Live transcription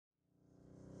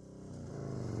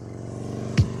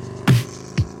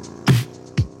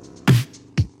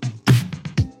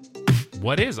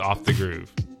What is off the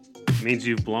groove? It means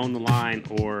you've blown the line,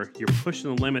 or you're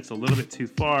pushing the limits a little bit too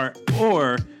far,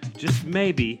 or just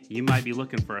maybe you might be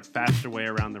looking for a faster way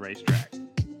around the racetrack.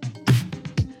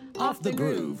 Off the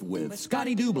Groove with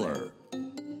Scottie Dubler.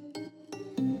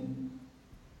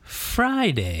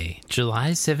 Friday, July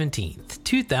 17th,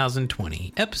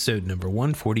 2020, episode number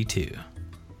 142.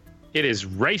 It is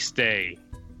race day.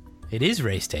 It is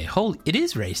race day. It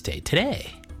is race day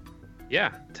today.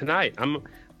 Yeah, tonight. I'm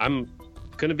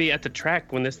going to be at the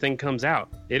track when this thing comes out.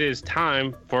 It is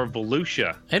time for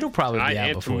Volusia. It'll probably be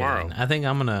out before tomorrow. then. I think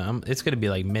it's going to be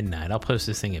like midnight. I'll post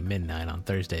this thing at midnight on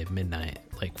Thursday at midnight,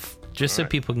 just so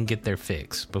people can get their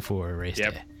fix before race day.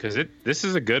 Yep, because this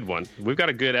is a good one. We've got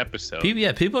a good episode.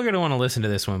 People are going to want to listen to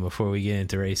this one before we get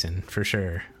into racing, for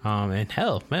sure. And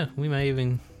hell, man, we might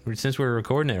even, since we're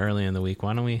recording it early in the week,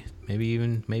 why don't we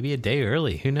maybe a day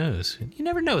early? Who knows? You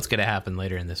never know what's going to happen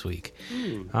later in this week.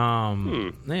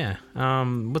 Yeah.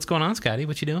 What's going on, Scotty?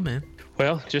 What you doing, man?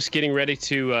 Well, just getting ready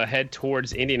to head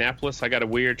towards Indianapolis. I got a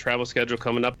weird travel schedule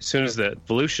coming up. As soon as the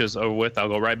Volusia's over with, I'll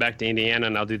go right back to Indiana,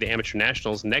 and I'll do the Amateur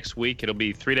Nationals. Next week, it'll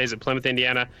be 3 days at Plymouth,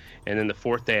 Indiana, and then the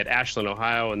 4th day at Ashland,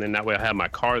 Ohio, and then that way I'll have my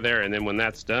car there, and then when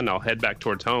that's done, I'll head back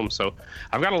towards home. So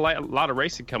I've got a lot of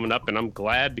racing coming up, and I'm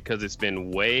glad because it's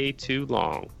been way too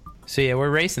long. So yeah, we're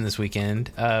racing this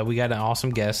weekend. We got an awesome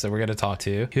guest that we're going to talk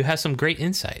to who has some great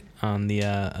insight on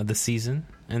the season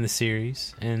and the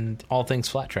series and all things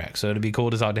flat track. So it'll be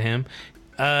cool to talk to him.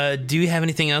 Do you have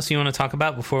anything else you want to talk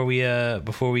about before we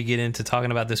get into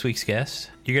talking about this week's guest?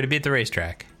 You're going to be at the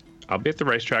racetrack. I'll be at the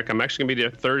racetrack. I'm actually going to be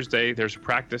there Thursday. There's a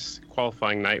practice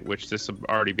qualifying night, which this will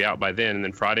already be out by then. And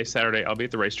then Friday, Saturday, I'll be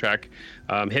at the racetrack.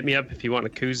 Hit me up if you want a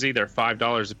koozie. They're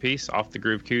 $5 a piece, off the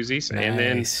groove koozies. Nice. And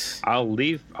then I'll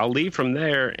leave from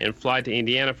there and fly to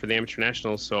Indiana for the Amateur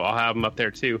Nationals. So I'll have them up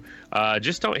there too.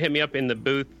 Just don't hit me up in the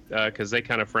booth because they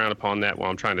kind of frown upon that while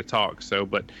I'm trying to talk. So,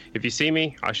 but if you see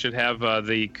me, I should have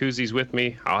the koozies with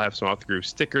me. I'll have some off the groove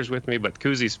stickers with me, but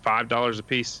koozies $5 a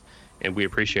piece, and we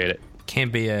appreciate it.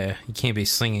 You can't be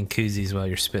slinging koozies while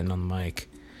you're spitting on the mic.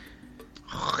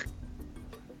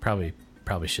 Probably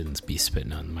shouldn't be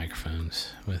spitting on the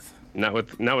microphones with. Not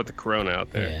with the corona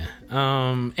out there.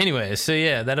 Yeah. Anyway, so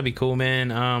yeah, that'll be cool,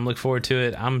 man. Look forward to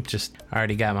it. I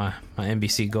already got my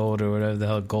NBC Gold or whatever the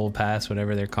hell, Gold Pass,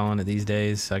 whatever they're calling it these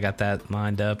days. So I got that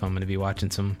lined up. I'm gonna be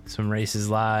watching some races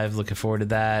live. Looking forward to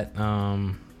that.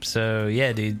 So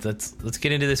yeah, dude, let's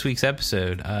get into this week's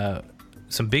episode.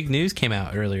 Some big news came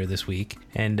out earlier this week,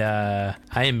 and I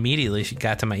immediately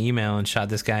got to my email and shot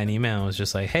this guy an email. I was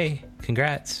just like, "Hey,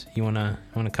 congrats! You wanna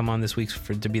come on this week's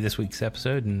to be this week's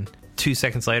episode?" And 2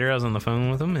 seconds later, I was on the phone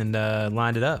with him and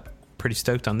lined it up. Pretty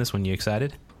stoked on this one. You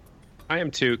excited? I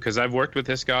am too, because I've worked with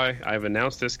this guy. I've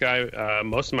announced this guy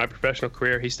most of my professional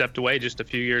career. He stepped away just a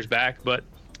few years back, but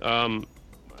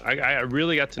I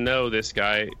really got to know this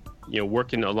guy.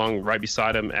 Working along right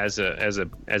beside him as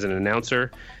an announcer.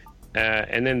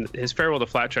 And then his farewell to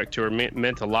flat track tour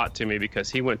meant a lot to me because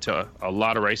he went to a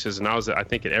lot of races, and I was, I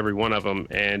think, at every one of them.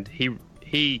 And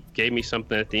he gave me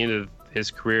something at the end of his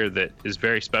career that is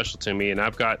very special to me. And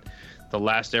I've got the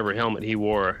last ever helmet he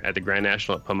wore at the Grand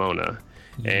National at Pomona,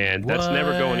 and that's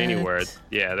never going anywhere.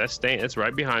 Yeah, that's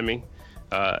right behind me.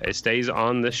 It stays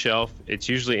on the shelf. It's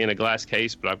usually in a glass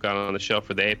case, but I've got it on the shelf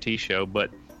for the AFT show.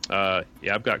 But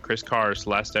yeah, I've got Chris Carr's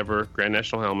last ever Grand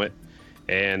National helmet.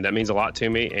 And that means a lot to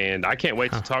me, and I can't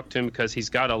wait to talk to him because he's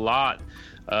got a lot,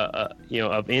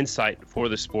 of insight for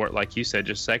the sport. Like you said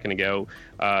just a second ago,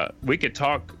 we could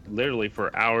talk literally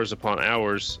for hours upon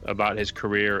hours about his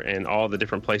career and all the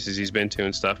different places he's been to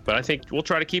and stuff. But I think we'll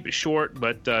try to keep it short,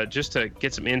 but just to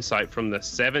get some insight from the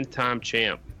 7-time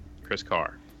champ, Chris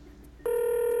Carr.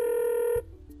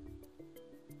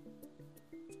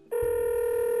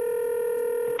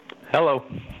 Hello.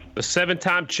 The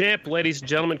 7-time champ, ladies and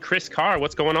gentlemen, Chris Carr.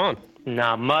 What's going on?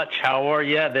 Not much. How are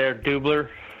you there, Dubler?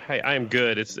 Hey, I am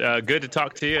good. It's good to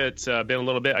talk to you. It's been a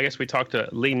little bit. I guess we talked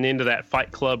leading into that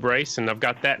Fight Club race, and I've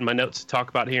got that in my notes to talk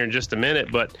about here in just a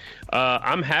minute. But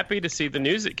I'm happy to see the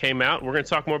news that came out. We're going to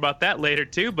talk more about that later,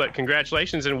 too. But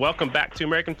congratulations and welcome back to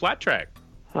American Flat Track.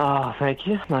 Oh, thank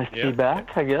you. Nice to be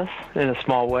back, I guess, in a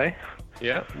small way.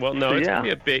 Yeah. Well, no, it's going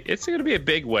to be a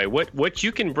big way. What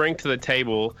you can bring to the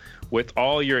table with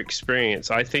all your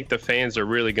experience, I think the fans are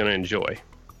really going to enjoy.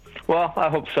 Well, I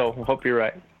hope so. I hope you're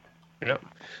right. Yeah.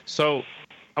 So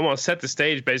I want to set the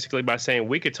stage basically by saying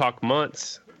we could talk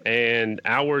months and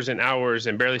hours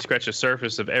and barely scratch the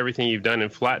surface of everything you've done in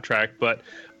flat track. But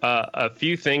a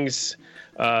few things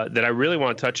that I really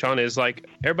want to touch on is, like,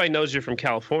 everybody knows you're from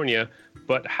California,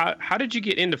 but how did you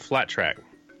get into flat track?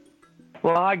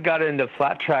 Well, I got into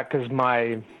flat track because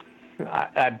my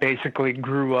I basically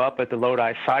grew up at the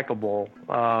Lodi Cycle Bowl.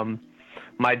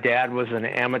 My dad was an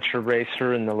amateur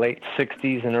racer in the late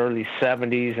 60s and early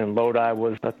 70s, and Lodi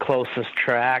was the closest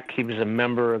track. He was a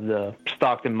member of the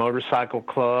Stockton Motorcycle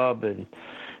Club, and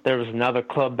there was another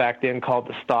club back then called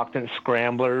the Stockton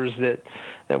Scramblers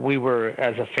that we were,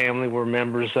 as a family, were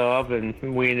members of, and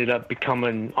we ended up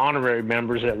becoming honorary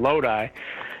members at Lodi.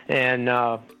 And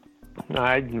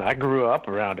I grew up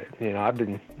around it. You know, I've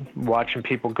been watching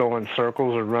people go in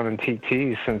circles or running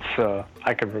TTs since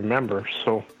I can remember.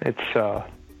 So it's,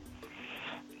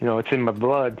 it's in my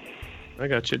blood. I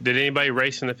got you. Did anybody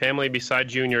race in the family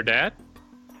besides you and your dad?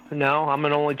 No, I'm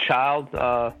an only child.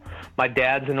 My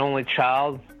dad's an only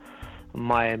child.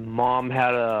 My mom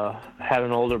had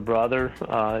an older brother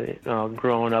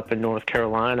growing up in North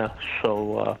Carolina.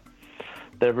 So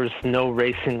there was no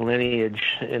racing lineage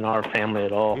in our family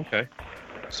at all. Okay.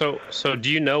 So do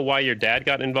you know why your dad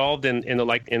got involved in the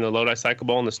Lodi Cycle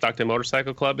Bowl and the Stockton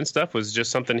Motorcycle Club and stuff? Was it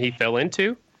just something he fell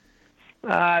into?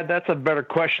 That's a better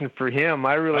question for him.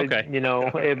 I really, Okay.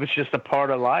 It was just a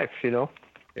part of life,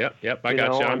 Yep. I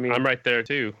got you. I'm right there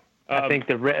too. I think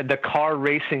the car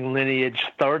racing lineage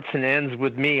starts and ends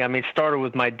with me. I mean, it started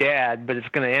with my dad, but it's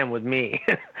going to end with me.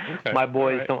 Okay. My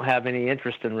boys Right. don't have any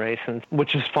interest in racing,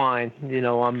 which is fine.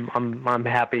 I'm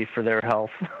happy for their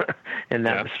health in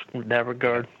that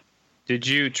regard. Did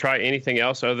you try anything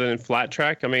else other than flat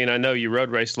track? I mean, I know you road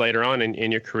raced later on in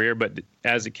your career, but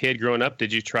as a kid growing up,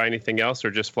 did you try anything else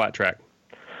or just flat track?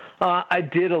 I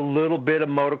did a little bit of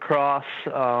motocross.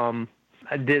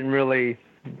 I didn't really,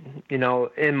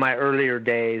 in my earlier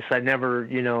days, I never,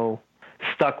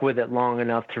 stuck with it long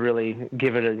enough to really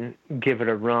give it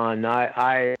a run.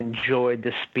 I enjoyed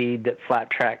the speed that flat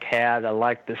track had. I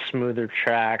liked the smoother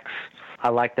tracks. I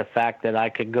liked the fact that I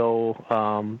could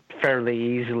go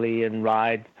fairly easily and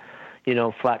ride,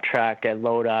 flat track at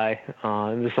Lodi. It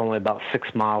was only about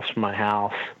 6 miles from my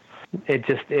house.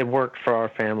 It worked for our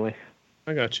family.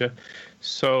 I gotcha.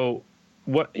 So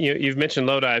what you've mentioned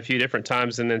Lodi a few different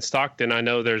times, and then Stockton, I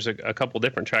know there's a couple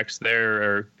different tracks there,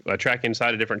 or a track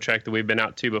inside a different track that we've been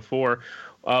out to before.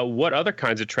 What other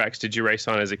kinds of tracks did you race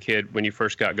on as a kid when you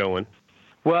first got going?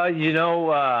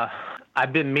 Well,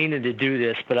 I've been meaning to do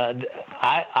this, but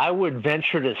I would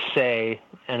venture to say,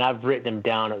 and I've written them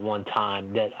down at one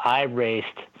time, that I raced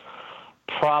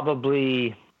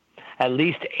probably at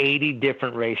least 80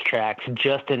 different racetracks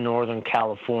just in Northern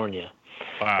California.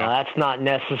 Wow. Now, that's not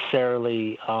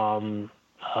necessarily, 80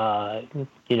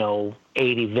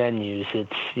 venues.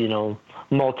 It's,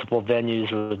 multiple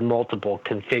venues with multiple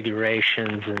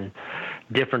configurations and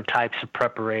different types of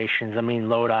preparations. I mean,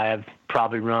 Lodi, I've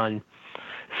probably run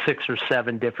 6 or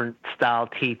 7 different style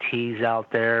TTs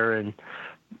out there and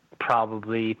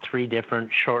probably 3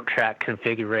 different short track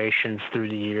configurations through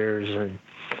the years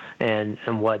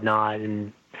and whatnot.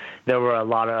 And there were a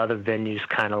lot of other venues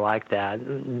kind of like that,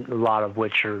 a lot of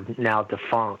which are now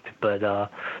defunct, but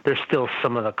there's still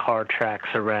some of the car tracks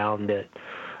around that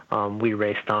we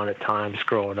raced on at times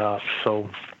growing up. So,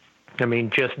 I mean,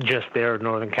 just there in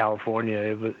Northern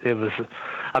California, it was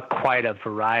quite a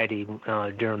variety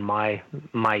during my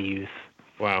youth.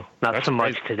 Wow. Not so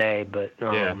much today, but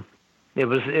it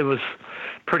was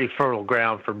pretty fertile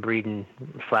ground for breeding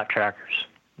flat trackers.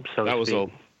 So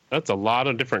that's a lot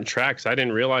of different tracks. I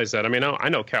didn't realize that. I mean, I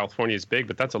know California is big,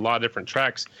 but that's a lot of different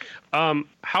tracks. How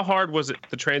hard was it,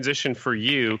 the transition for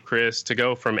you, Chris, to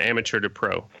go from amateur to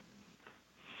pro?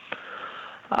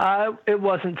 It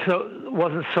wasn't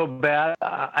so bad.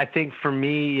 I think for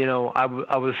me, I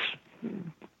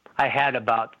had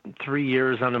about 3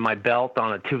 years under my belt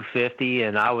on a 250,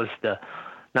 and I was the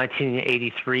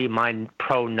 1983. My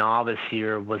pro novice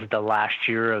year was the last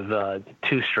year of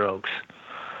 2 strokes.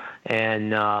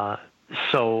 And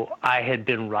so I had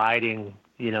been riding,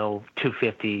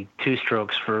 250 2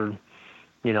 strokes for,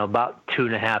 about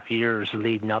 2.5 years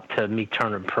leading up to me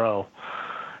turning pro.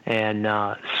 And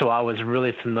so I was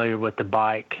really familiar with the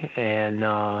bike and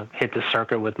hit the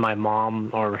circuit with my mom,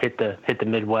 or hit the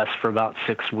Midwest for about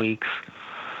 6 weeks.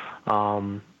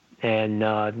 And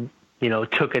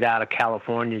took it out of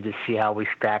California to see how we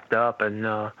stacked up,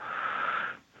 and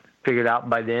figured out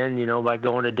by then, by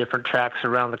going to different tracks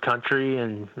around the country.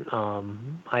 And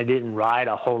I didn't ride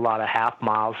a whole lot of half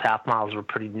miles. Half miles were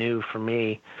pretty new for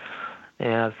me.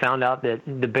 And I found out that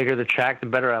the bigger the track, the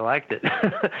better I liked it.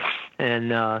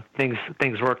 And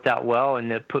things worked out well,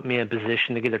 and it put me in a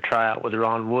position to get a tryout with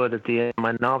Ron Wood at the end of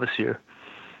my novice year.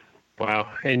 Wow.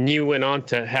 And you went on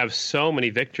to have so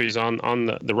many victories on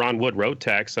the Ron Wood road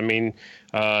tax. I mean,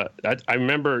 I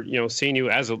remember, seeing you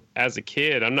as a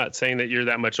kid. I'm not saying that you're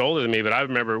that much older than me, but I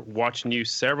remember watching you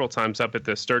several times up at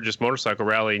the Sturgis Motorcycle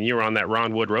Rally, and you were on that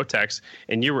Ron Wood road tax,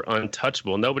 and you were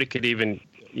untouchable. Nobody could even,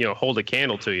 hold a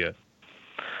candle to you.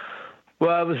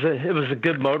 Well, it was a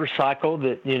good motorcycle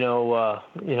that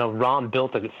Ron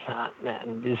built.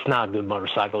 It's not a good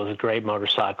motorcycle. It was a great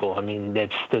motorcycle. I mean, they've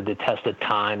stood the test of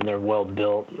time. They're well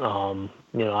built.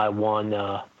 I won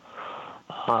a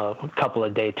couple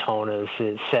of Daytonas.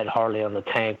 It said Harley on the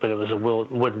tank, but it was a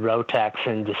wood Rotax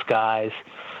in disguise,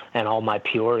 and all my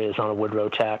Peorias on a wood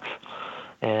Rotax.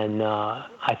 And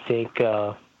I think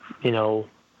it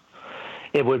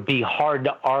would be hard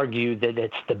to argue that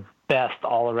it's the best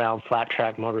all-around flat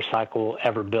track motorcycle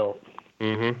ever built.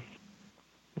 Mm-hmm.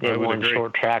 It won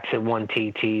short tracks, it won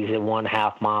TTs, it won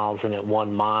half miles, and it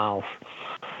won miles.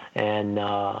 And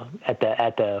at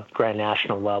the Grand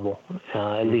National level,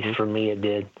 at least for me, it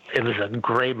did. It was a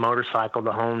great motorcycle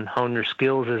to hone your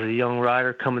skills as a young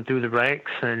rider coming through the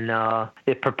ranks, and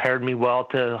it prepared me well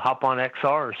to hop on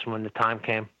XRs when the time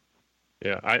came.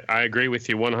 Yeah, I agree with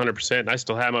you 100%. I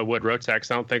still have my wood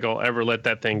Rotax. I don't think I'll ever let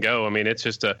that thing go. I mean, it's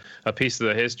just a piece of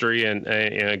the history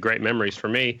and great memories for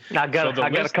me. I got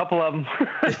a couple of them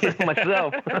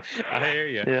myself. I hear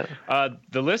you. Yeah.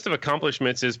 The list of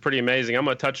accomplishments is pretty amazing. I'm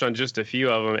going to touch on just a few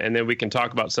of them, and then we can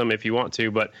talk about some if you want to.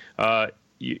 But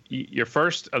your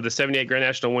first of the 78 Grand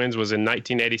National wins was in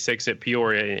 1986 at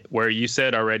Peoria, where you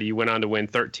said already you went on to win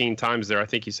 13 times there. I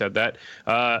think you said that.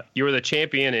 You were the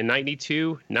champion in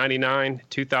 92, 99,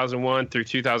 2001 through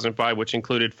 2005, which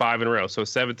included 5 in a row. So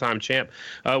 7-time champ.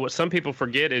 What some people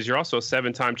forget is you're also a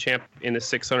 7-time champ in the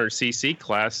 600cc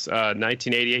class,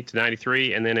 1988 to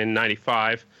 93, and then in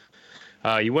 95.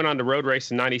 You went on to road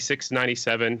race in 96,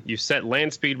 97. You set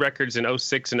land speed records in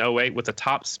 06 and 08 with a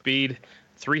top speed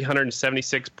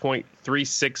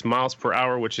 376.36 miles per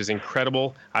hour, which is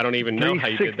incredible. I don't even know how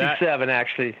you did that. 367,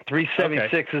 actually.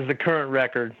 376 is the current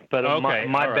record, but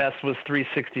my best was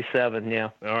 367, yeah.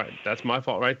 All right, that's my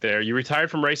fault right there. You retired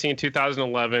from racing in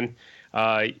 2011.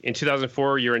 In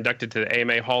 2004, you were inducted to the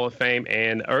AMA Hall of Fame.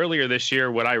 And earlier this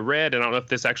year, what I read, and I don't know if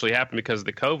this actually happened because of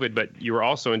the COVID, but you were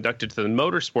also inducted to the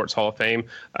Motorsports Hall of Fame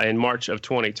in March of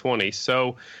 2020.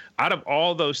 So out of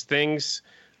all those things,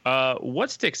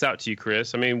 what sticks out to you,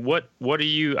 Chris? I mean, what are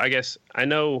you, I guess, I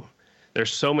know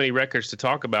there's so many records to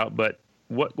talk about, but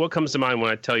what comes to mind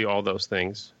when I tell you all those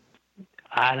things?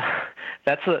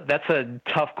 That's a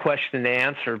tough question to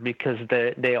answer because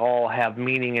they all have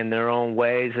meaning in their own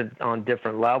ways and on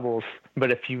different levels. But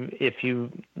if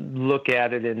you look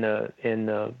at it in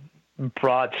the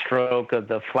broad stroke of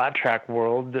the flat track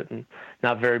world,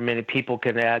 not very many people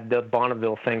can add the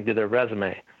Bonneville thing to their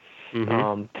resume.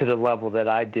 Mm-hmm. To the level that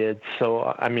I did.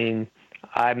 So, I mean,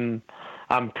 I'm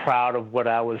proud of what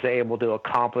I was able to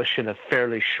accomplish in a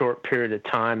fairly short period of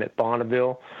time at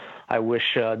Bonneville. I wish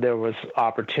there was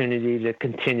opportunity to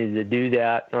continue to do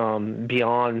that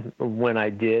beyond when I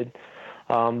did,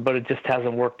 but it just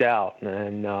hasn't worked out.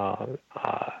 And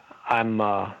I'm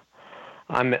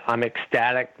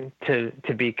ecstatic to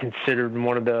be considered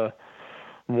one of the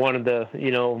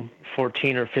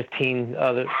 14 or 15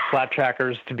 other flat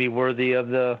trackers to be worthy of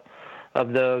the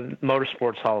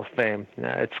Motorsports Hall of Fame.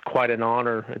 It's quite an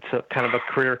honor. It's a kind of a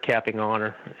career capping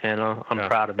honor, and I'm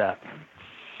proud of that.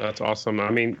 That's awesome. I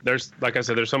mean, like I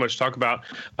said, there's so much to talk about.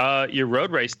 Your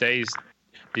road race days,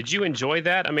 did you enjoy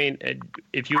that? I mean,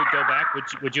 if you would go back,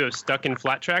 would you have stuck in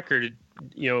flat track, or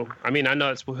I mean, I know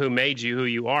that's who made you who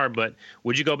you are, but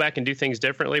would you go back and do things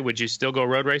differently? Would you still go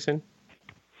road racing?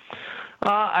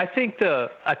 I think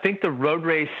the road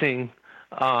racing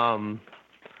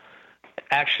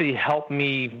actually helped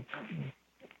me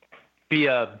be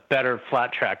a better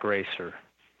flat track racer.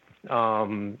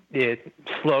 It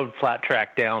slowed flat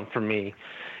track down for me,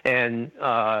 and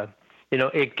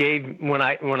it gave when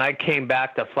I came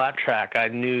back to flat track, I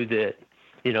knew that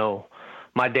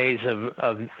my days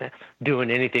of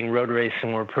doing anything road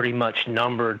racing were pretty much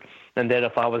numbered, and that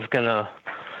if I was gonna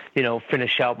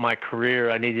finish out my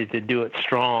career, I needed to do it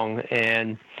strong.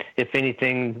 And if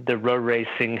anything, the road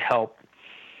racing helped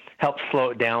slow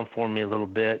it down for me a little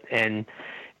bit and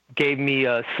gave me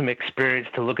some experience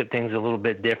to look at things a little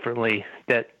bit differently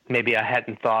that maybe I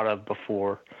hadn't thought of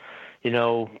before.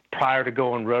 Prior to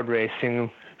going road racing,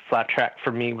 flat track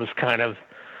for me was kind of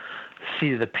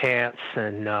seat of the pants,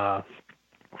 and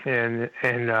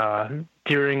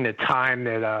during the time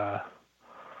that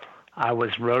I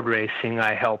was road racing,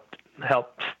 I helped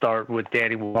start with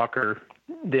Danny Walker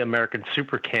the American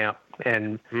Super Camp,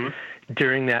 and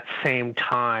during that same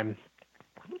time,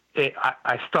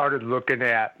 I started looking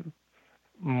at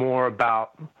more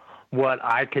about what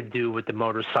I could do with the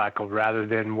motorcycle rather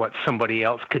than what somebody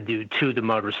else could do to the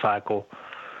motorcycle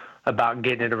about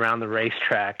getting it around the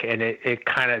racetrack. And it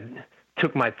kind of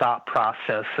took my thought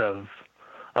process of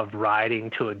riding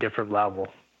to a different level.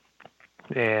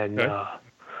 And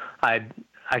I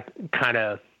kind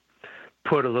of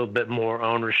put a little bit more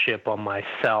ownership on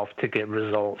myself to get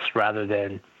results rather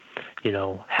than,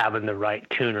 having the right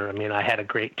tuner. I mean, I had a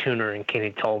great tuner in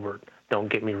Kenny Tolbert, don't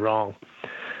get me wrong.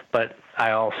 But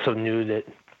I also knew that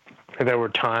there were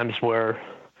times where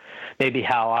maybe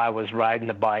how I was riding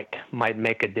the bike might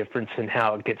make a difference in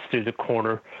how it gets through the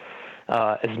corner,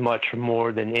 as much or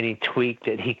more than any tweak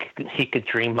that he could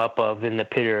dream up of in the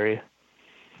pit area.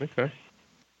 Okay.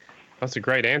 That's a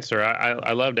great answer.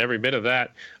 I loved every bit of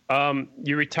that.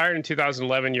 You retired in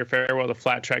 2011, your farewell to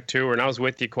Flat Track Tour, and I was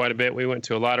with you quite a bit. We went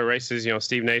to a lot of races,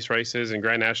 Steve Nace races and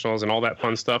Grand Nationals and all that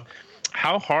fun stuff.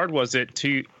 How hard was it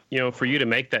to, for you to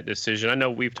make that decision? I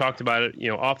know we've talked about it,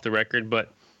 off the record,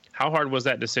 but how hard was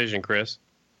that decision, Chris?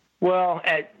 Well,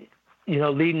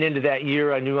 leading into that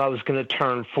year, I knew I was going to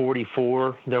turn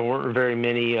 44. There weren't very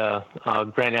many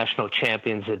Grand National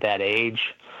champions at that age.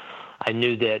 I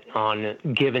knew that on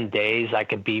given days I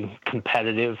could be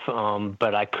competitive,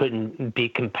 but I couldn't be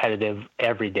competitive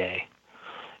every day.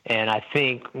 And I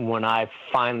think when I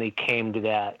finally came to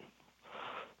that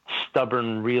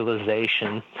stubborn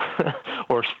realization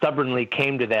or stubbornly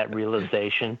came to that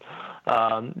realization,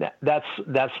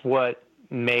 that's what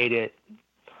made it,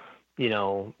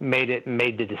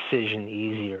 made the decision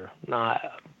easier.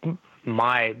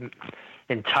 My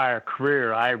entire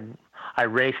career, I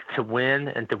raced to win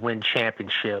and to win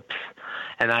championships.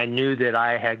 And I knew that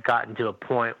I had gotten to a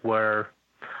point where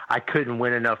I couldn't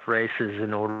win enough races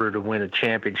in order to win a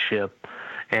championship.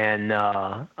 And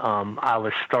I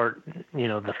was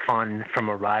the fun from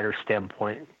a rider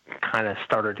standpoint kind of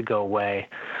started to go away.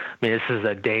 I mean, this is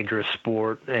a dangerous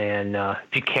sport, and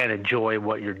if you can't enjoy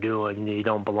what you're doing, you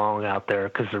don't belong out there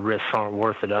because the risks aren't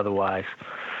worth it otherwise.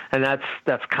 And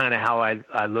that's kind of how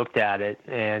I looked at it.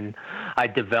 And I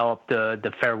developed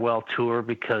the farewell tour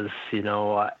because,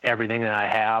 everything that I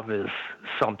have is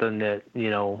something that,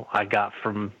 I got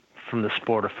from the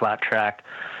sport of flat track,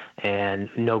 and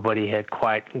nobody had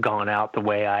quite gone out the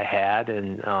way I had.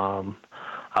 And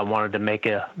I wanted to make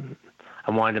it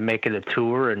a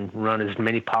tour and run as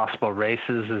many possible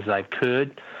races as I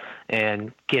could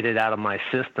and get it out of my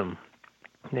system.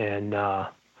 And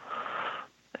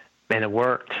it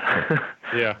worked.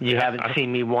 Yeah. You haven't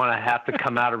seen me want to have to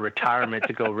come out of retirement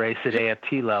to go race at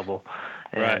AFT level,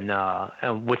 and right.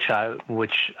 And which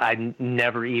I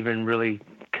never even really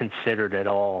considered at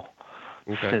all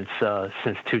since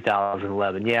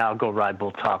 2011. Yeah, I'll go ride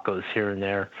Bull Tacos here and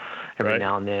there every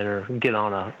now and then, or get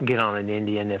on an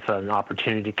Indian if an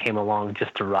opportunity came along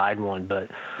just to ride one. But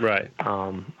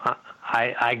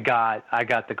I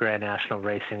got the Grand National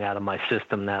racing out of my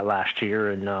system that last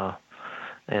year, and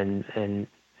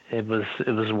it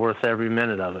was worth every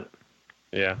minute of it.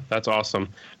 Yeah, that's awesome.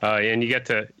 And you got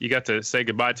to say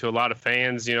goodbye to a lot of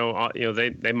fans.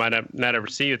 They might not ever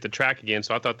see you at the track again.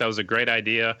 So I thought that was a great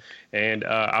idea, and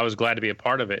I was glad to be a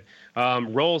part of it.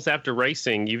 Roles after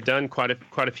racing, you've done quite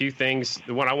a few things.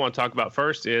 The one I want to talk about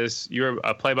first is you're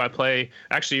a play-by-play.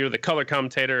 Actually, you're the color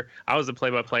commentator. I was the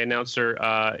play-by-play announcer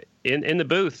in the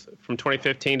booth from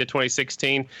 2015 to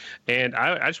 2016. And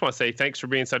I just want to say thanks for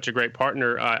being such a great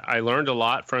partner. I learned a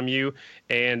lot from you,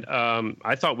 and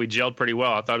I thought we gelled pretty well.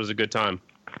 I thought it was a good time.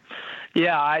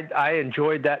 Yeah, I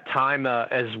enjoyed that time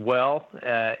as well.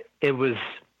 It was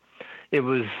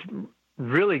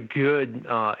really good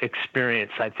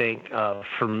experience, I think,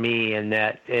 for me, in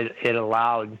that it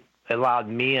allowed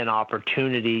me an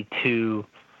opportunity to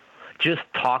just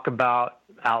talk about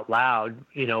out loud,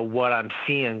 what I'm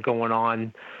seeing going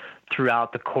on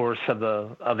throughout the course of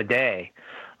a day.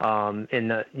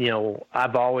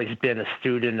 I've always been a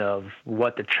student of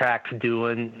what the track's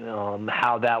doing,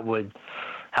 how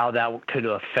that could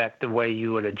affect the way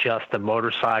you would adjust a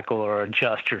motorcycle or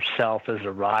adjust yourself as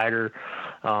a rider.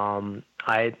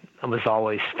 I was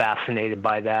always fascinated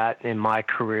by that in my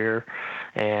career,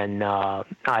 and I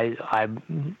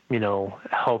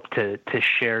hope to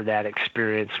share that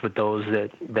experience with those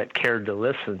that cared to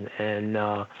listen. And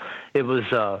it was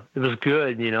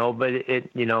good, but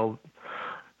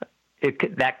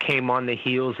that came on the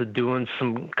heels of doing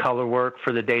some color work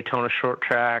for the Daytona short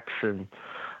tracks, and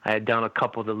I had done a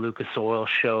couple of the Lucas Oil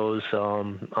shows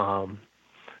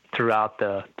throughout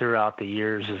the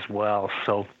years as well.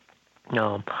 So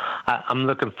I'm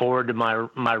looking forward to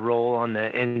my role on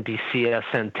the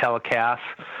NBCSN telecast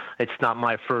it's not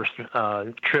my first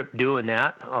trip doing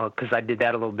that because I did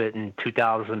that a little bit in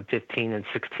 2015 and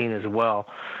 16 as well.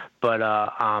 But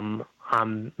I'm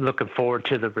looking forward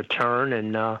to the return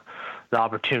and the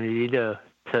opportunity to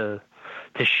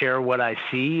share what I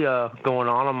see going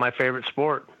on my favorite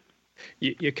sport.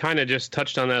 You kind of just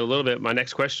touched on that a little bit. My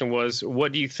next question was,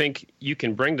 what do you think you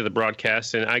can bring to the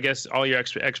broadcast? And I guess all your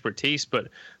expertise, but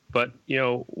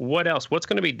what else? What's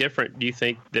going to be different, do you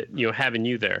think, that having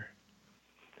you there?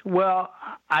 Well,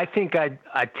 I think I'd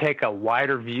take a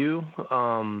wider view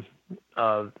of,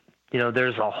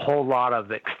 there's a whole lot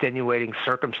of extenuating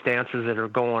circumstances that are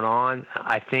going on.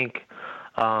 I think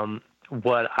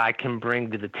what I can bring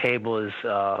to the table is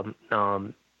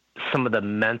some of the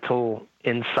mental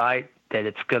insight that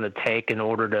it's going to take in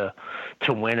order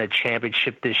to win a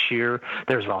championship this year.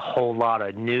 There's a whole lot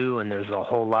of new and there's a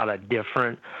whole lot of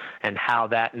different, and how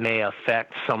that may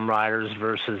affect some riders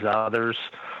versus others.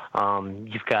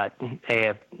 You've got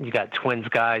twins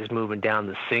guys moving down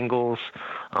to singles.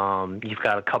 You've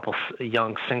got a couple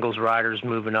young singles riders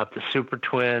moving up to super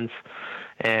twins.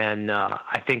 And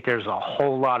I think there's a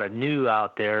whole lot of new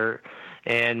out there.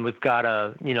 And we've got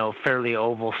a, fairly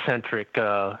oval-centric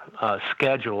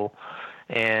schedule.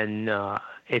 And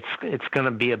it's going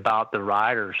to be about the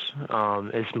riders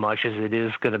as much as it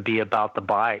is going to be about the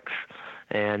bikes.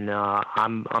 And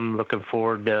I'm looking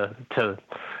forward to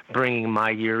bringing my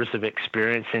years of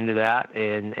experience into that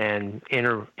and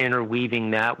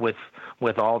interweaving that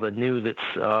with all the new that's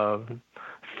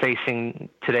facing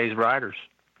today's riders.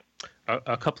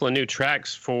 A couple of new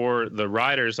tracks for the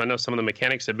riders. I know some of the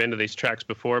mechanics have been to these tracks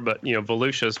before, but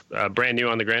Volusia's brand new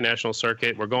on the Grand National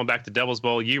Circuit. We're going back to Devil's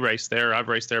Bowl. You raced there. I've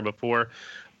raced there before.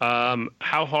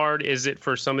 How hard is it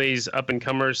for some of these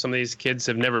up-and-comers? Some of these kids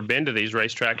have never been to these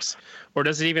racetracks, or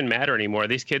does it even matter anymore?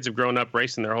 These kids have grown up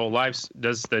racing their whole lives.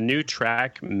 Does the new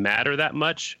track matter that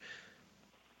much?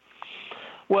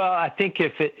 Well, I think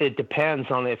if it depends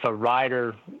on if a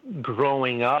rider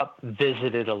growing up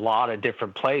visited a lot of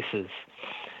different places.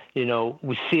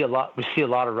 We see a lot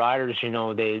of riders.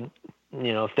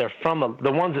 If they're from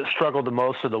the ones that struggle the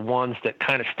most are the ones that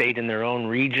kind of stayed in their own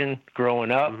region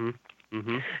growing up,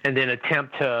 and then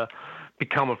attempt to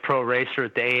become a pro racer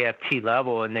at the AFT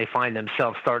level, and they find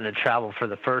themselves starting to travel for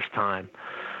the first time.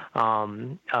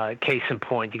 Case in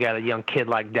point, you got a young kid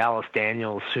like Dallas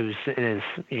Daniels who's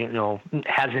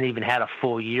hasn't even had a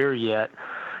full year yet.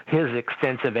 His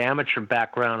extensive amateur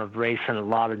background of racing a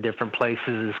lot of different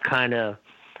places is kind of,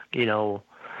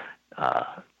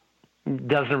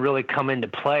 doesn't really come into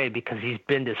play because he's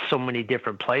been to so many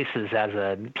different places as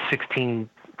a 16,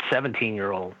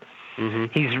 17-year-old.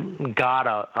 He's got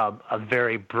a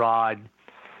very broad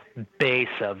base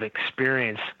of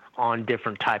experience on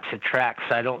different types of tracks.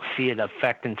 I don't see it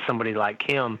affecting somebody like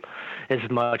him as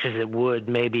much as it would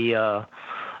maybe an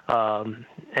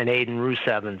Aiden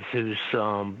Roos-Evans who's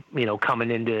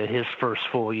coming into his first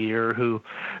full year, who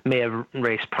may have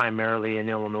raced primarily in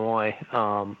Illinois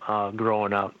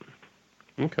growing up.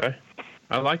 Okay.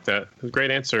 I like that.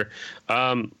 Great answer.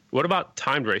 What about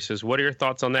timed races? What are your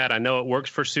thoughts on that? I know it works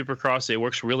for Supercross. It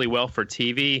works really well for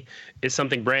TV. It's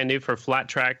something brand new for flat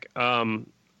track.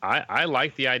 I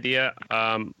like the idea,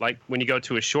 like when you go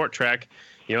to a short track,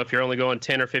 if you're only going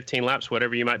 10 or 15 laps,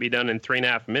 whatever, you might be done in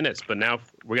 3.5 minutes. But now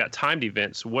we got timed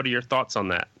events. What are your thoughts on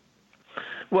that?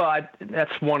 Well,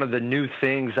 that's one of the new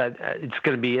things. It's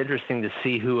going to be interesting to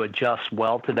see who adjusts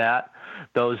well to that.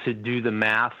 Those who do the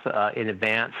math in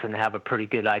advance and have a pretty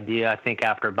good idea. I think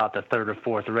after about the third or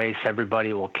fourth race,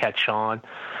 everybody will catch on.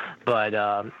 But,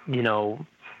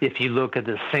 if you look at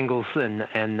the singles and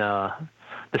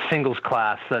the singles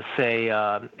class, let's say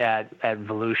at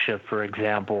Volusia, for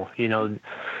example,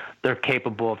 they're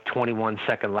capable of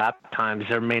 21-second lap times.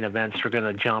 Their main events are going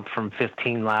to jump from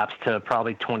 15 laps to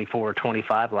probably 24 or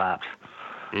 25 laps.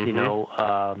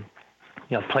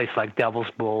 A place like Devil's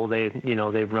Bowl, they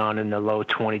run in the low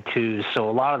 22s. So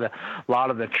a lot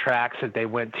of the tracks that they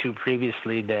went to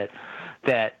previously that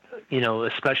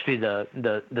especially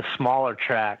the smaller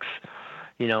tracks,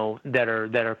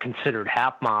 that are considered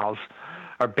half miles,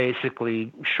 are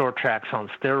basically short tracks on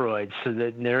steroids, so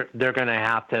that they're going to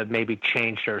have to maybe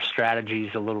change their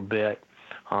strategies a little bit,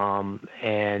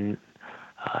 and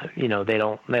they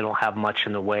don't have much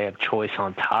in the way of choice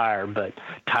on tire, but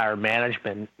tire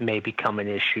management may become an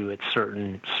issue at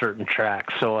certain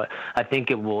tracks. So I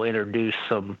think it will introduce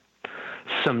some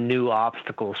new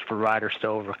obstacles for riders to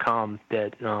overcome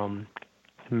that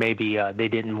maybe they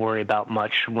didn't worry about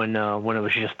much when it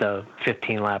was just a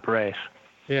 15-lap race.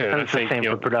 Yeah, and it's the same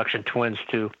for production twins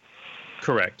too.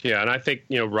 Correct. Yeah, and I think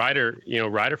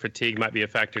rider fatigue might be a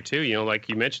factor too. Like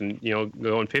you mentioned,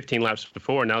 going 15 laps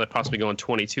before, now they're possibly going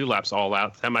 22 laps all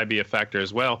out. That might be a factor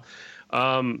as well.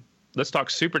 Let's talk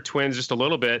Super Twins just a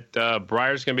little bit.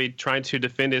 Breyer's going to be trying to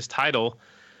defend his title.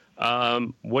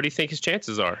 What do you think his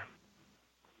chances are?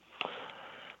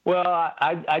 Well,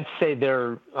 I'd say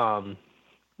they're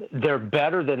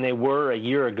better than they were a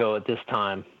year ago at this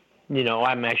time.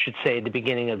 I should say at the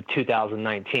beginning of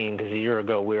 2019, because a year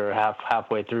ago we were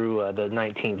halfway through the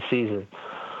 19 season.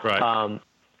 Right.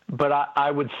 But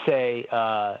I would say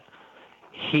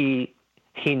he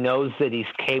knows that he's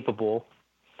capable.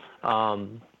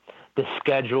 The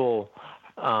schedule,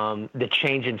 the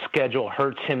change in schedule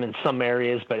hurts him in some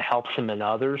areas, but helps him in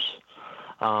others.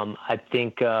 I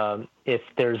think if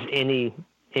there's any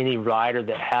rider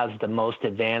that has the most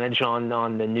advantage on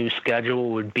the new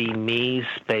schedule would be Mies,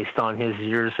 based on his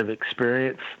years of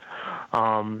experience.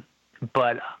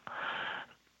 But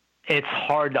it's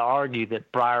hard to argue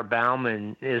that Breyer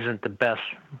Bauman isn't the best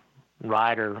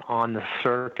rider on the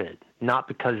circuit, not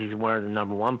because he's wearing the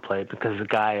number one plate, because the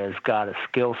guy has got a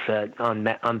skill set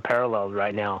unparalleled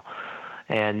right now.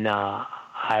 And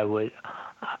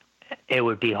it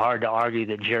would be hard to argue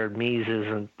that Jared Mies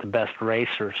isn't the best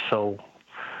racer. So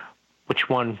which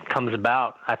one comes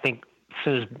about? I think as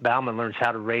soon as Bauman learns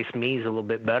how to race Mies a little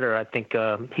bit better, I think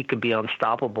he could be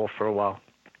unstoppable for a while.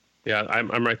 Yeah,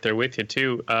 I'm right there with you,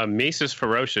 too. Mies is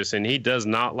ferocious, and he does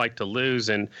not like to lose,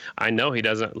 and I know he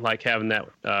doesn't like having that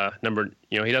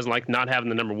he doesn't like not having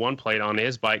the number one plate on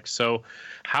his bike. So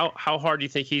how hard do you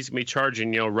think he's going to be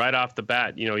charging, right off the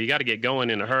bat? You got to get going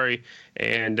in a hurry,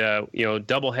 and,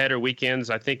 double-header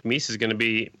weekends, I think Mies is going to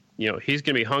be, he's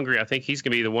going to be hungry. I think he's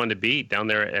going to be the one to beat down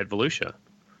there at Volusia.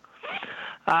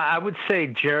 I would say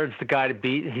Jared's the guy to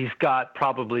beat. He's got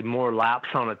probably more laps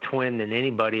on a twin than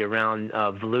anybody around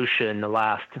Volusia in the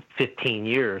last 15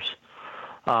 years.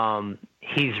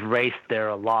 He's raced there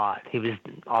a lot. He was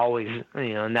always,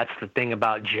 and that's the thing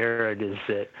about Jared is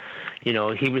that,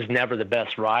 he was never the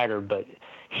best rider, but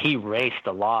he raced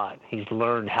a lot. He's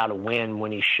learned how to win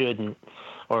when he shouldn't,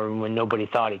 or when nobody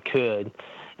thought he could.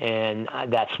 And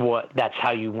that's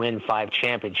how you win 5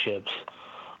 championships,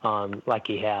 like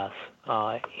he has.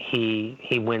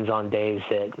 He wins on days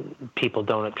that people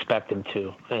don't expect him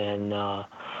to. And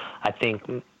I think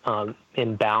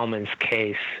in Bauman's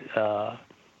case,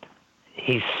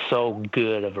 he's so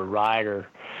good of a rider,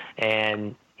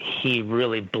 and he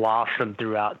really blossomed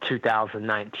throughout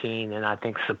 2019, and I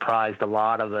think surprised a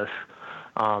lot of us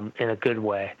in a good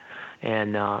way.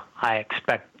 And I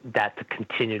expect that to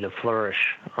continue to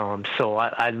flourish. So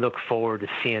I look forward to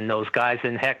seeing those guys.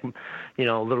 And heck,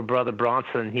 little brother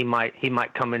Bronson, he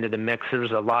might come into the mix.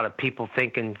 There's a lot of people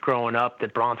thinking growing up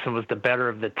that Bronson was the better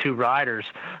of the 2 riders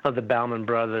of the Bauman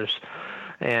brothers,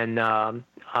 and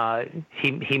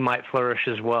he might flourish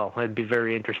as well. It'd be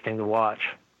very interesting to watch.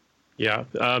 Yeah.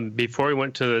 Before we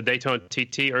went to the Daytona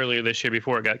TT earlier this year,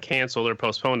 before it got canceled or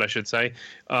postponed, I should say,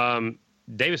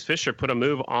 Davis Fisher put a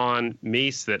move on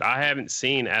Mies that I haven't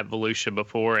seen at Volusia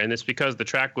before, and it's because the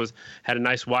track had a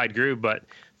nice wide groove, but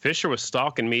Fisher was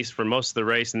stalking Mies for most of the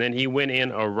race, and then he went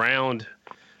in around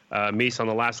Mies on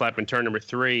the last lap in turn number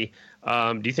 3.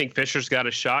 Do you think Fisher's got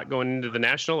a shot going into the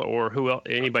National, or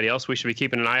anybody else we should be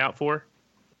keeping an eye out for?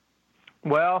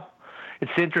 Well,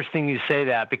 it's interesting you say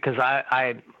that, because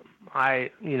I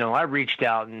reached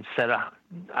out and said,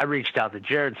 I reached out to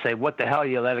Jared and say, what the hell,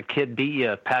 you let a kid beat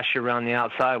you, pass you around the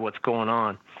outside, what's going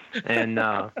on? And,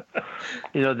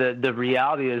 the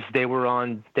reality is they were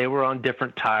on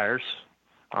different tires.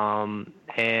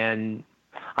 And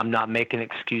I'm not making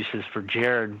excuses for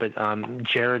Jared, but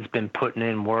Jared's been putting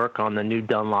in work on the new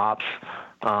Dunlops.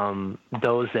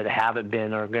 Those that haven't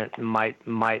been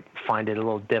might find it a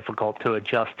little difficult to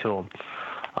adjust to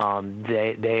them.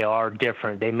 They are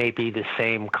different. They may be the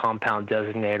same compound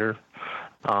designator,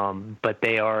 but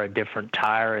they are a different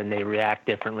tire, and they react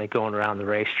differently going around the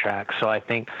racetrack. So I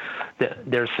think that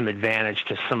there's some advantage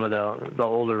to some of the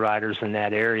older riders in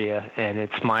that area, and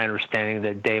it's my understanding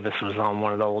that Davis was on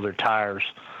one of the older tires,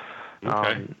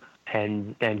 okay.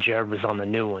 And Jared was on the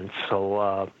new one.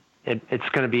 So it's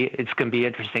going to be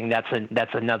interesting.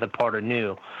 That's another part of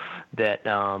new that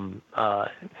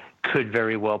could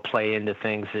very well play into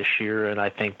things this year, and I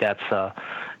think that's a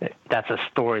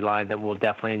storyline that will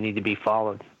definitely need to be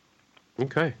followed.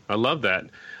 Okay, I love that.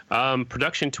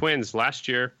 Production Twins, last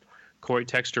year, Corey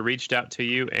Texter reached out to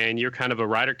you, and you're kind of a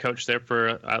rider coach there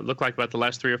for looked like about the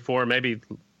last 3 or 4, maybe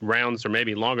rounds, or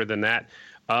maybe longer than that.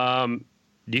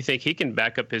 Do you think he can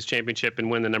back up his championship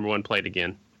and win the number 1 plate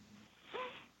again?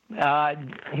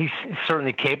 He's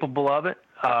certainly capable of it.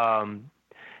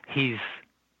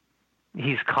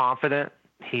 he's confident.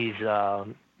 He's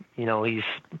he's,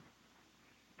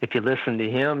 if you listen to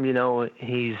him,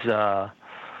 he's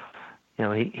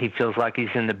he feels like he's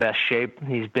in the best shape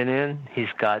he's been in.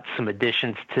 He's got some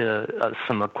additions to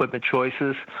some equipment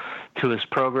choices to his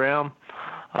program.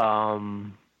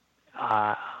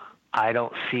 I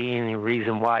don't see any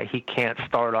reason why he can't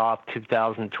start off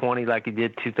 2020 like he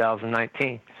did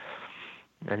 2019,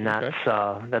 and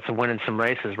that's winning some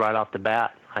races right off the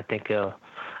bat. I think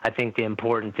the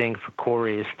important thing for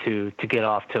Corey is to get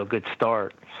off to a good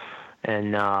start,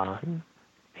 and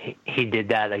he did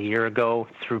that a year ago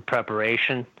through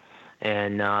preparation,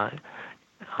 and I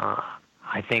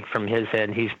think from his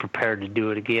end he's prepared to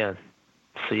do it again.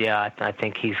 So yeah, I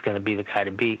think he's going to be the guy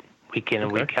to beat week in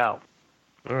and week out.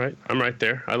 All right, I'm right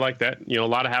there. I like that. A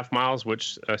lot of half miles,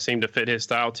 which seem to fit his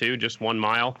style too. Just 1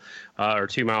 mile or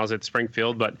 2 miles at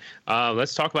Springfield. But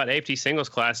let's talk about AFT singles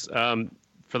class.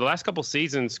 For the last couple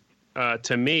seasons,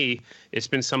 to me, it's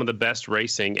been some of the best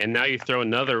racing. And now you throw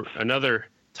another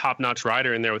top-notch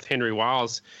rider in there with Henry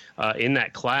Wiles in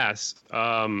that class.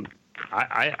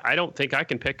 I don't think I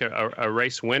can pick a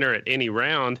race winner at any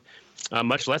round,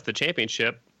 much less the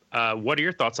championship. What are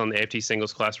your thoughts on the AFT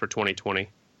singles class for 2020?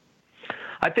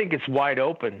 I think it's wide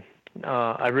open.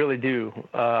 I really do.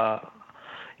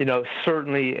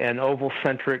 Certainly an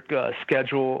oval-centric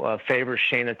schedule favors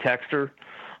Shayna Texter.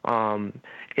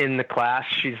 In the class,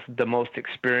 she's the most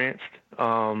experienced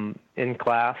in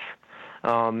class.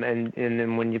 And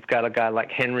then when you've got a guy like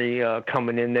Henry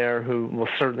coming in there, who will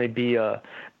certainly be a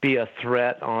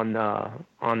threat on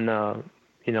the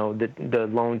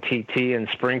lone TT in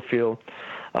Springfield,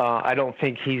 I don't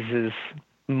think he's as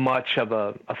much of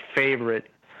a favorite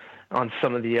on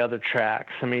some of the other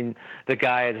tracks. I mean, the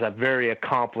guy is a very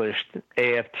accomplished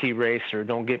AFT racer.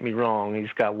 Don't get me wrong.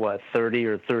 He's got 30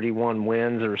 or 31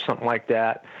 wins or something like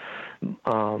that.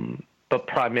 But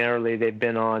primarily they've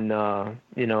been on,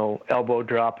 elbow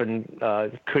dropping,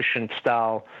 cushion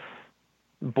style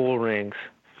bull rings,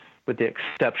 with the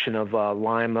exception of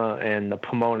Lima and the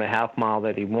Pomona half mile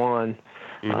that he won.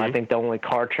 Mm-hmm. I think the only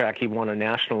car track he won a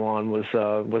national on was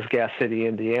Gas City,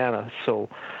 Indiana. So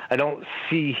I don't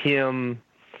see him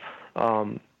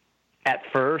at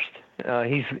first.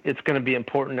 It's going to be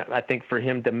important, I think, for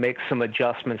him to make some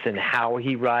adjustments in how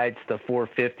he rides the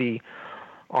 450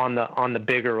 on the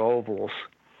bigger ovals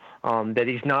that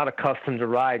he's not accustomed to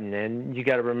riding. And you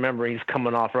got to remember, he's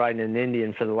coming off riding an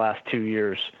Indian for the last 2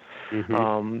 years.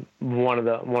 Mm-hmm. One of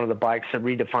the bikes that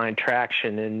redefined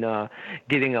traction, and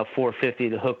getting a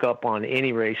 450 to hook up on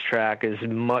any racetrack is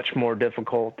much more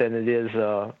difficult than it is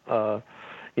a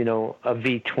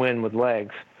V twin with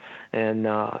legs. And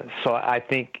so I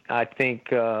think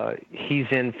he's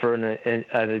in for an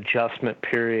adjustment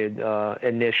period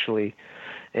initially.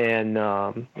 And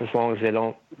as long as they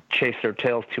don't chase their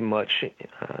tails too much,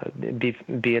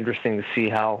 it'd be interesting to see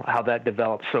how that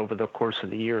develops over the course of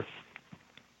the year.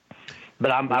 But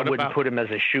I wouldn't put him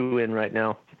as a shoe-in right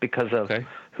now because of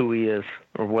who he is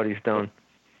or what he's done.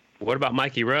 What about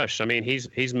Mikey Rush? I mean,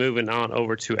 he's moving on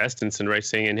over to Estenson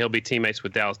Racing, and he'll be teammates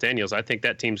with Dallas Daniels. I think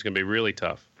that team's going to be really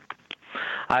tough.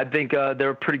 I think they're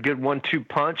a pretty good 1-2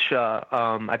 punch.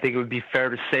 I think it would be fair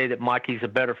to say that Mikey's a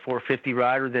better 450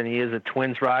 rider than he is a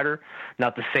twins rider.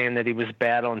 Not to saying that he was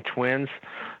bad on twins.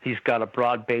 He's got a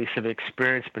broad base of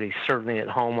experience, but he's certainly at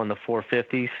home on the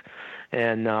 450s.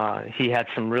 And he had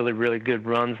some really, really good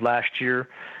runs last year.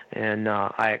 And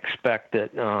I expect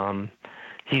that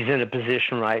he's in a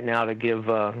position right now to give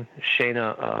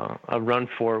Shayna a run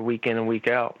for it week in and week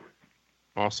out.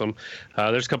 Awesome.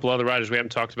 There's a couple other riders we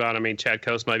haven't talked about. I mean, Chad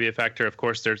Coast might be a factor. Of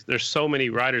course, there's so many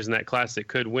riders in that class that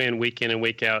could win week in and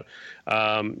week out.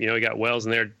 We got Wells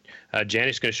in there.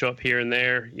 Janet's going to show up here and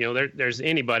there. There's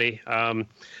anybody.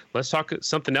 Let's talk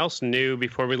something else new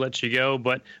before we let you go.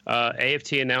 But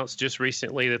AFT announced just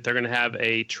recently that they're going to have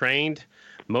a trained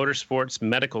motorsports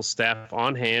medical staff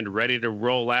on hand ready to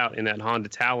roll out in that Honda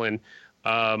Talon.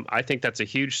 I think that's a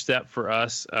huge step for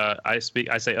us. I say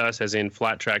us as in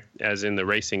flat track, as in the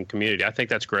racing community. I think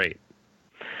that's great.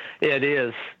 It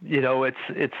is.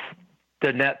 It's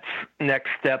the next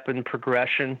step in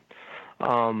progression.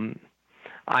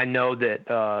 I know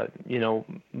that,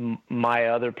 my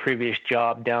other previous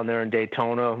job down there in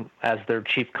Daytona as their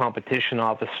chief competition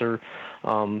officer,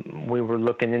 we were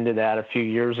looking into that a few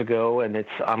years ago, and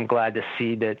I'm glad to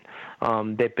see that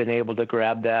they've been able to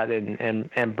grab that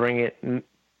and bring it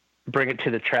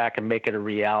to the track and make it a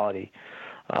reality.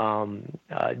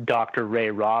 Dr. Ray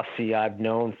Rossi, I've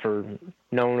known for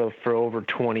over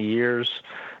 20 years,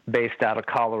 based out of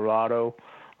Colorado.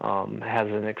 has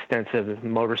an extensive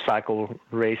motorcycle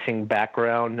racing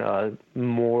background,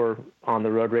 more on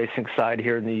the road racing side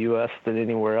here in the U.S. than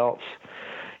anywhere else.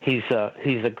 He's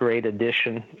a great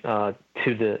addition to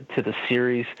the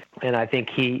series, and I think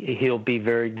he'll be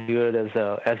very good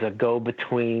as a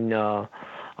go-between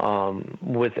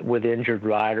with injured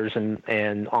riders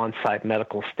and on-site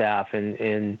medical staff,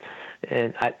 and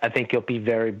I think he'll be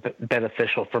very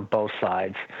beneficial for both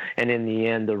sides. And in the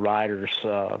end, the riders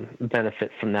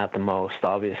benefit from that the most,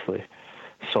 obviously.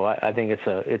 So I think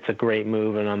it's a great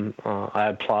move, and I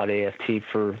applaud AFT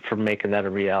for making that a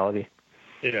reality.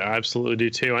 Yeah, I absolutely do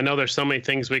too. I know there's so many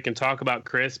things we can talk about,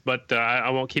 Chris, but I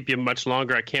won't keep you much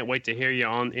longer. I can't wait to hear you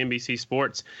on NBC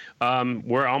Sports.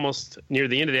 We're almost near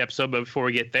the end of the episode, but before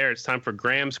we get there, it's time for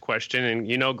Graham's question. And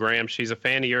you know Graham, she's a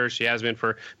fan of yours. She has been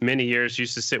for many years. She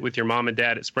used to sit with your mom and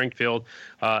dad at Springfield,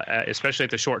 especially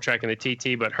at the short track and the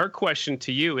TT. But her question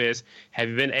to you is, have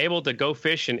you been able to go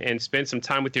fishing and spend some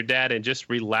time with your dad and just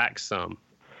relax some?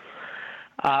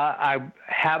 I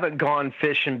haven't gone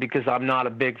fishing because I'm not a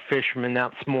big fisherman.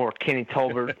 That's more Kenny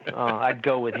Tolbert. I'd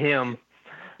go with him.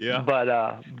 Yeah.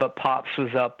 But Pops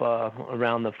was up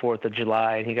around the 4th of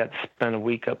July, and he got to spend a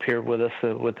week up here with us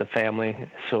with the family.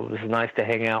 So it was nice to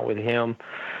hang out with him.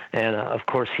 And of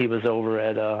course, he was over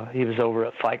at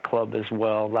Fight Club as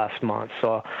well last month.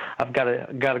 So I've got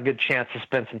a good chance to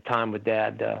spend some time with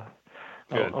Dad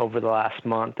over the last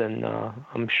month, and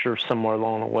I'm sure somewhere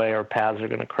along the way our paths are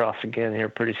going to cross again here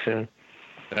pretty soon.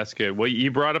 That's good. Well,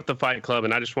 you brought up the Fight Club,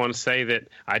 and I just want to say that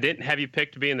I didn't have you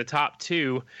picked to be in the top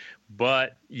 2,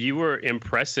 but you were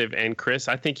impressive. And Chris,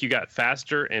 I think you got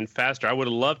faster and faster. I would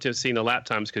have loved to have seen the lap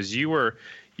times because you were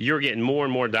getting more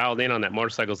and more dialed in on that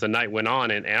motorcycle as the night went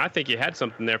on. And I think you had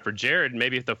something there for Jared.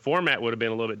 Maybe if the format would have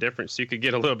been a little bit different so you could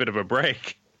get a little bit of a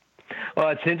break. Well,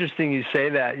 it's interesting you say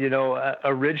that.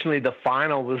 Originally the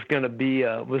final was going to be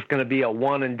a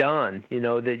one and done.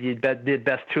 That you did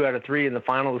best 2 out of 3, and the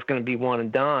final was going to be one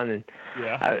and done. And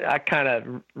yeah. I kind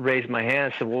of raised my hand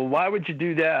and said, "Well, why would you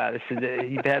do that?" I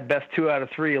said, "You had best 2 out of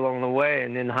 3 along the way."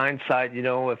 And in hindsight,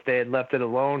 if they had left it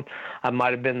alone, I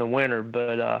might have been the winner.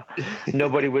 But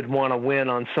nobody would want to win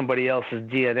on somebody else's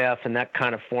DNF in that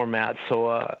kind of format.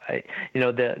 So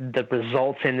the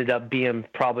results ended up being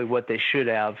probably what they should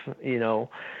have.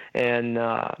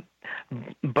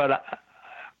 But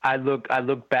I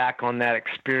look back on that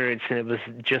experience, and it was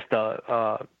just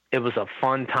it was a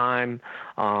fun time.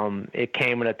 It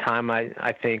came at a time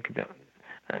I think,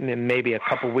 maybe a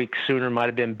couple weeks sooner might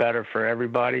have been better for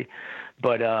everybody,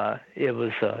 but it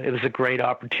was a great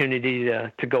opportunity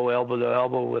to go elbow to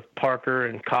elbow with Parker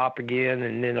and Kopp again,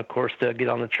 and then of course to get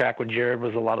on the track with Jared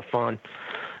was a lot of fun,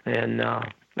 and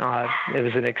it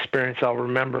was an experience I'll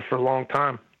remember for a long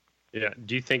time. Yeah.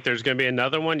 Do you think there's going to be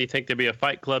another one? Do you think there'll be a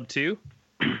Fight Club 2?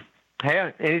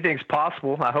 Hey, anything's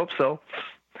possible. I hope so.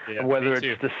 Yeah, whether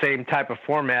it's the same type of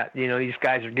format, these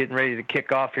guys are getting ready to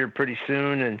kick off here pretty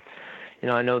soon, and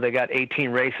I know they got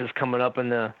 18 races coming up in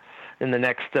the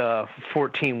next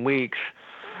 14 weeks,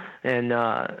 and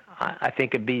I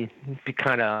think it'd be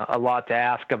kind of a lot to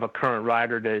ask of a current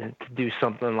rider to do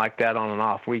something like that on an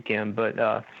off weekend, but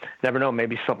never know,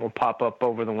 maybe something will pop up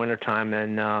over the wintertime,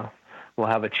 and we'll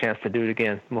have a chance to do it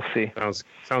again. We'll see.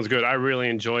 Sounds good. I really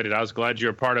enjoyed it. I was glad you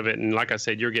were part of it. And like I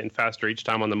said, you're getting faster each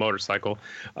time on the motorcycle.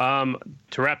 To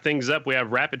wrap things up, we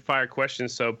have rapid fire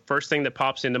questions. So first thing that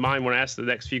pops into mind when I ask the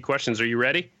next few questions, are you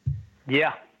ready?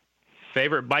 Yeah.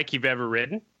 Favorite bike you've ever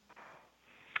ridden?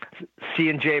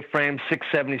 C&J frame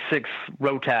 676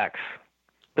 Rotax,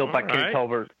 built by Kenny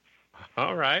Tolbert.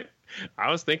 All right.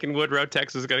 I was thinking Wood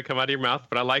Rotex was going to come out of your mouth,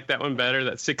 but I like that one better.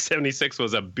 That 676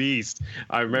 was a beast.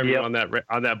 I remember on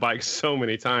that bike so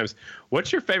many times.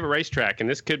 What's your favorite racetrack? And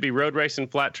this could be road racing,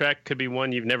 flat track, could be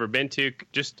one you've never been to.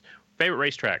 Just favorite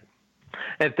racetrack.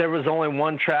 If there was only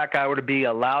one track I would be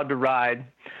allowed to ride,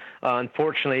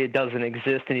 unfortunately it doesn't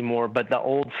exist anymore, but the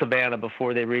old Savannah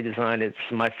before they redesigned it's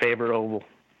my favorite oval.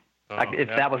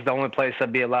 That was the only place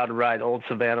I'd be allowed to ride, old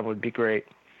Savannah would be great.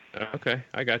 Okay,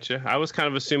 I got you. I was kind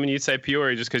of assuming you'd say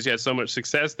Peoria just because you had so much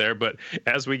success there, but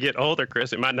as we get older,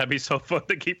 Chris, it might not be so fun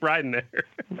to keep riding there.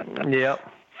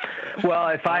 Yep. Well,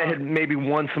 if I had maybe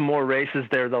won some more races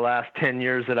there the last 10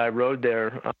 years that I rode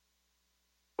there,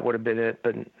 would have been it,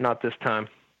 but not this time.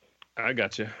 I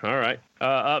got you. All right.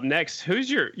 Up next,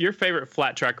 who's your favorite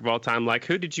flat track of all time? Like,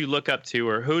 who did you look up to,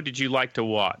 or who did you like to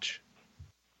watch?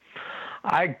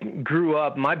 I grew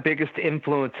up, my biggest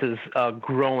influences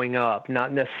growing up,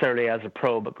 not necessarily as a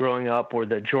pro, but growing up were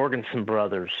the Jorgensen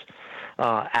brothers.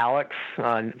 Alex,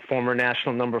 former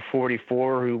national number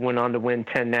 44, who went on to win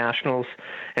 10 nationals,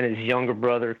 and his younger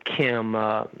brother, Kim,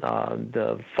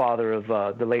 the father of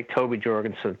the late Toby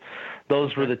Jorgensen.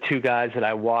 Those were the two guys that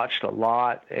I watched a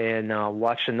lot, and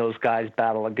watching those guys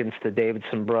battle against the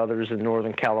Davidson brothers in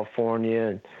Northern California,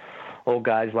 and old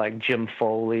guys like Jim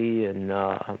Foley, and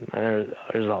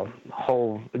there's a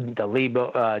whole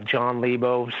John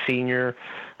Lebo Sr.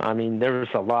 I mean, there was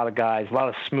a lot of guys, a lot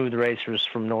of smooth racers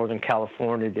from Northern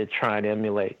California to try and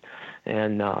emulate,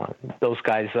 and those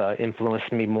guys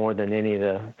influenced me more than any of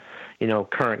the,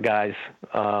 current guys,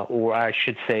 or I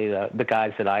should say the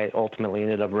guys that I ultimately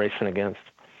ended up racing against.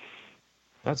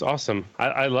 That's awesome.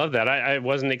 I love that. I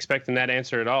wasn't expecting that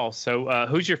answer at all. So,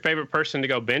 who's your favorite person to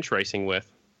go bench racing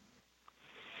with?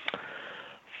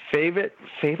 Favorite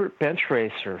bench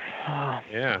racer?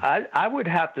 Yeah. I would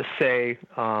have to say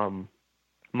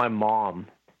my mom.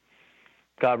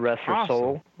 God rest her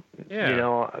soul.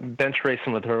 Yeah. Bench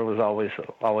racing with her was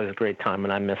always a great time,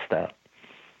 and I miss that.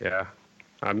 Yeah,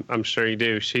 I'm sure you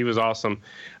do. She was awesome.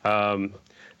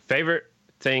 Favorite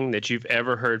thing that you've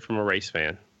ever heard from a race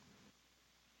fan?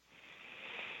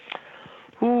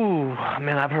 Ooh,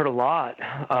 man, I've heard a lot,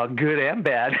 good and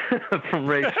bad, from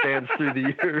race fans through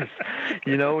the years.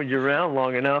 When you're around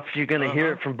long enough, you're going to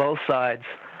hear it from both sides.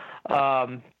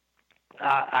 I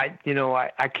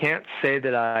can't say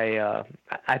that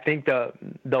I think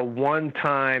the one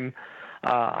time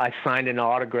I signed an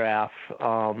autograph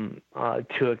to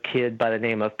a kid by the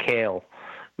name of Cale,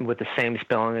 with the same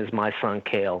spelling as my son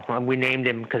Cale. We named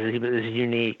him because he was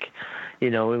unique. We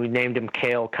named him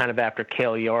Cale kind of after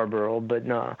Cale Yarborough, but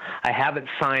no, I haven't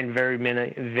signed very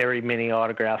many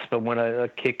autographs. But when a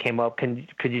kid came up, could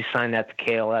you sign that to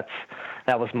Cale?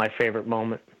 That was my favorite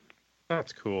moment.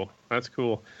 That's cool.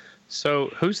 So,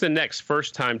 who's the next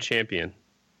first-time champion?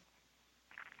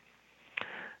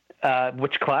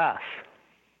 Which class?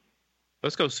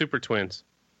 Let's go Super Twins.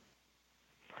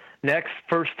 Next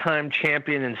first-time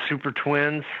champion in Super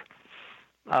Twins.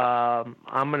 I'm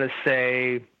going to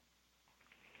say,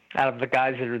 out of the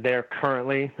guys that are there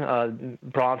currently,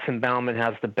 Bronson Bauman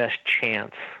has the best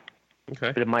chance.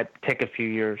 Okay. But it might take a few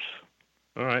years.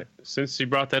 All right. Since you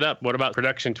brought that up, what about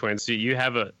Production Twins? Do you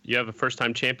have a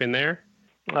first-time champion there?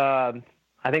 I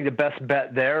think the best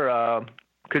bet there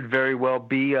could very well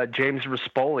be James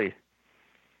Rispoli.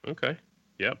 Okay.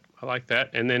 Yep. I like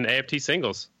that. And then AFT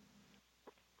singles.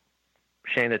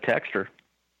 Shayna Texter.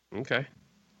 Okay.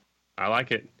 I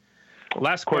like it.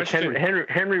 Last of course, question.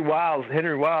 Henry Wiles,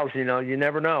 you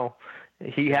never know.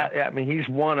 He's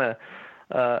won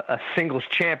a singles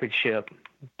championship,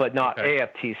 but not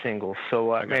AFT singles.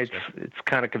 So it's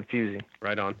kind of confusing.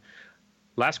 Right on.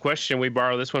 Last question. We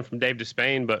borrow this one from Dave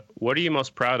Despain, but what are you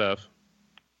most proud of?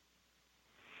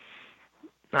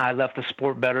 I left the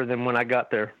sport better than when I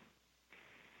got there.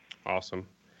 Awesome.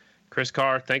 Chris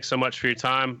Carr, thanks so much for your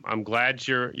time. I'm glad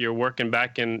you're working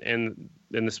back in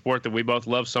the sport that we both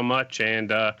love so much,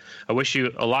 and I wish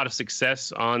you a lot of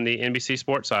success on the NBC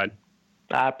Sports side.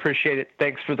 I appreciate it.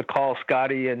 Thanks for the call,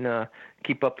 Scotty, and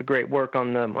keep up the great work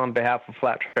on behalf of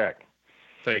Flat Track.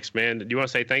 Thanks, man. Do you want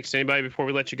to say thanks to anybody before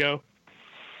we let you go?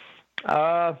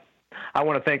 I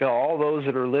want to thank all those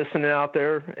that are listening out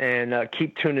there, and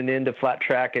keep tuning in to Flat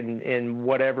Track in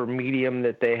whatever medium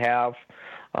that they have.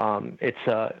 It's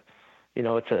a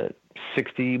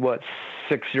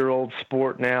 6-year-old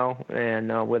sport now,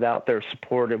 and without their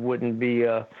support, it wouldn't be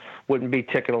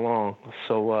ticking along.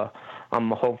 So I'm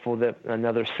hopeful that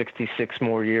another 66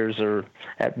 more years, or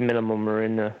at minimum, are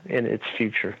in its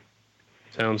future.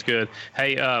 Sounds good.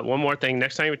 Hey, one more thing.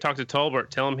 Next time we talk to Tolbert,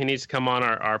 tell him he needs to come on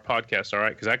our podcast. All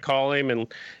right, because I call him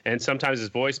and sometimes his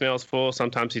voicemail is full.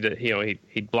 Sometimes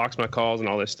he blocks my calls and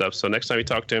all this stuff. So next time you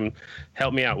talk to him,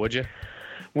 help me out, would you?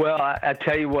 Well, I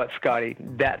tell you what, Scotty,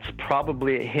 that's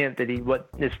probably a hint that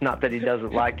it's not that he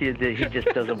doesn't like you, that he just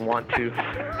doesn't want to.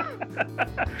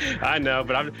 I know,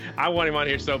 but I want him on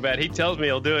here so bad. He tells me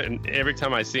he'll do it every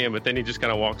time I see him, but then he just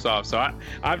kind of walks off. So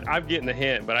I'm getting the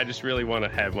hint, but I just really want to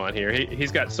have him on here.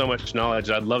 He's got so much knowledge.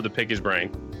 I'd love to pick his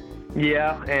brain.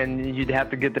 Yeah, and you'd have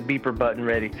to get the beeper button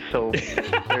ready. So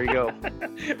there you go.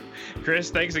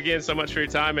 Chris, thanks again so much for your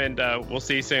time, and we'll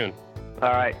see you soon.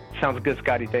 All right. Sounds good,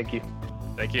 Scotty. Thank you.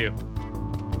 Thank you.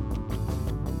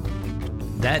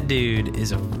 That dude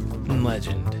is a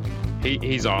legend.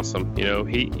 He's awesome.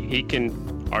 He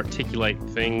can articulate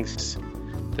things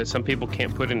that some people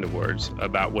can't put into words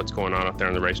about what's going on out there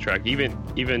on the racetrack. Even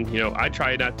I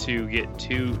try not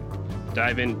to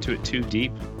dive into it too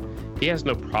deep. he has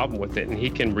no problem with it, and he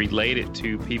can relate it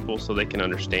to people so they can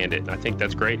understand it. And I think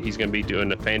that's great. He's going to be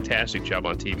doing a fantastic job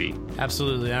on TV.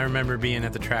 Absolutely. I remember being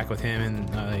at the track with him, and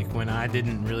like when I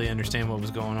didn't really understand what was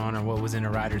going on or what was in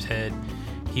a rider's head,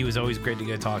 he was always great to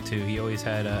go talk to. He always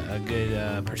had a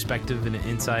good perspective and an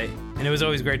insight, and it was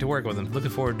always great to work with him. Looking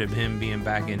forward to him being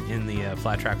back in the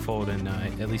flat track fold and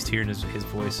at least hearing his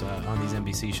voice on these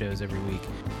NBC shows every week.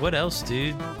 What else,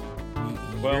 dude?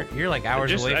 You're like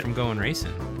hours away from going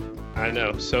racing. I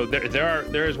know. So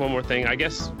there is one more thing. I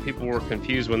guess people were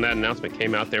confused when that announcement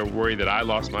came out. They were worried that I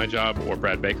lost my job or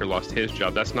Brad Baker lost his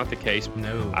job. That's not the case.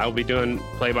 No. I will be doing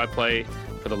play-by-play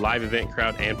for the live event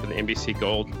crowd and for the NBC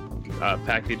Gold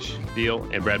package deal,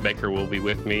 and Brad Baker will be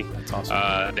with me. That's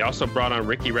awesome. They also brought on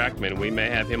Ricky Rackman. We may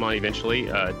have him on eventually.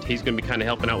 He's going to be kind of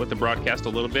helping out with the broadcast a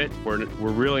little bit. We're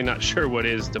really not sure what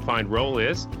his defined role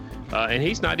is. And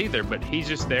he's not either, but he's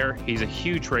just there. He's a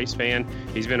huge race fan.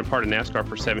 He's been a part of NASCAR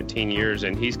for 17 years,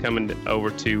 and he's coming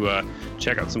over to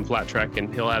check out some flat track,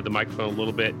 and he'll have the microphone a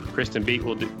little bit. Kristen Beat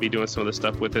will be doing some of the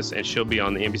stuff with us, and she'll be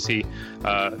on the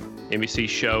NBC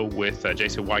show with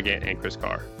Jason Wygant and Chris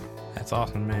Carr. That's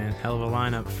awesome, man. Hell of a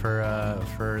lineup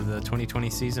for the 2020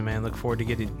 season, man. Look forward to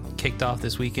getting kicked off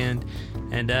this weekend.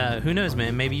 And who knows,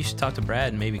 man, maybe you should talk to Brad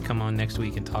and maybe come on next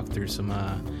week and talk through some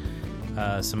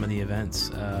of the events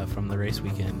from the race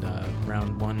weekend,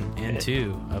 round 1 and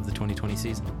 2 of the 2020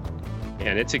 season.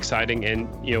 And it's exciting. And,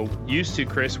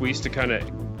 Chris, we used to kind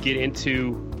of get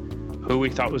into who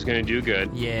we thought was going to do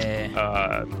good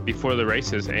before the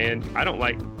races. And I don't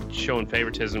like showing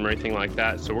favoritism or anything like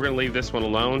that. So we're going to leave this one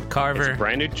alone. Carver. It's a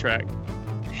brand new track.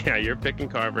 Yeah, you're picking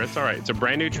Carver. It's all right. It's a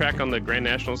brand new track on the Grand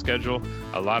National schedule.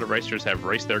 A lot of racers have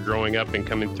raced there growing up and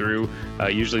coming through,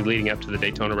 usually leading up to the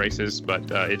Daytona races.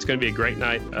 But it's going to be a great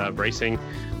night of racing,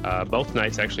 both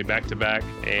nights actually back-to-back.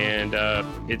 And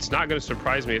it's not going to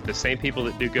surprise me if the same people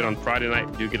that do good on Friday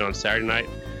night do good on Saturday night.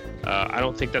 I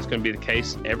don't think that's going to be the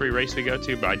case every race we go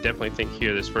to, but I definitely think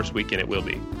here this first weekend it will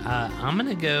be. I'm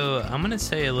going to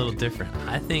say a little different.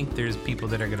 I think there's people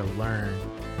that are going to learn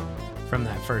from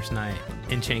that first night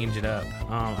and change it up.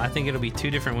 I think it'll be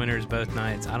two different winners both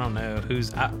nights. I don't know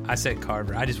who's. I said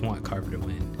Carver. I just want Carver to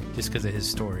win just because of his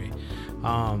story.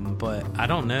 But I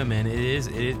don't know, man.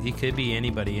 It could be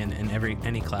anybody in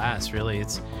any class. Really,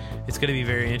 it's going to be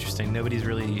very interesting. Nobody's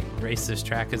really raced this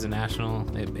track as a national.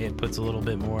 It puts a little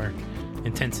bit more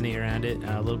intensity around it,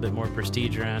 a little bit more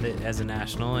prestige around it as a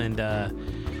national. And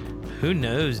who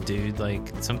knows, dude?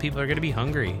 Like, some people are going to be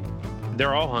hungry.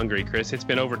 They're all hungry, Chris. It's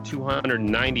been over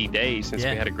 290 days since we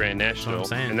had a Grand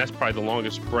National, and that's probably the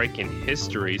longest break in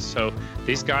history. So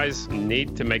these guys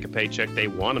need to make a paycheck. They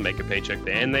want to make a paycheck,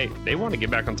 and they want to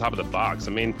get back on top of the box.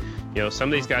 I mean, some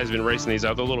of these guys have been racing these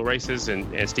other little races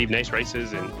and Steve Nace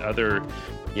races and other,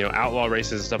 outlaw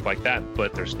races and stuff like that,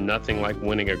 but there's nothing like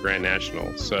winning a Grand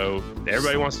National. So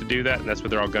everybody wants to do that, and that's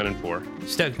what they're all gunning for.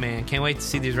 Stoked, man. Can't wait to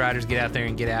see these riders get out there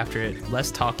and get after it.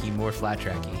 Less talky, more flat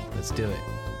tracky. Let's do it.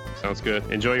 Sounds good.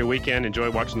 Enjoy your weekend.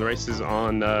 Enjoy watching the races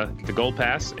on the Gold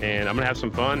Pass. And I'm going to have some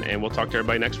fun, and we'll talk to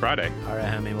everybody next Friday. All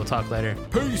right, homie. We'll talk later.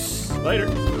 Peace. Later.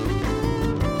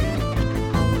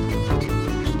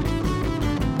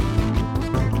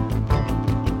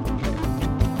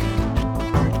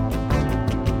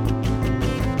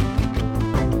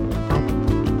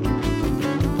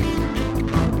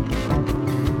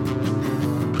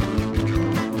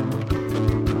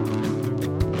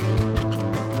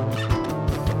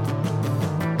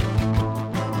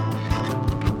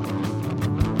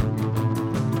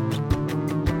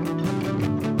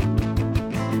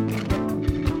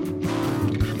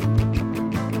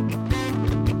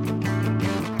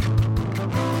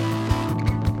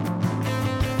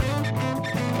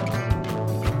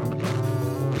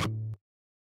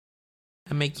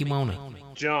 Make you wanna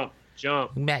jump.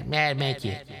 Mad make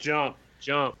you jump.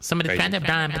 Somebody trying to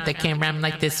rhyme, but they can't rhyme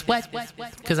like this. What?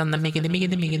 Because I'm the mag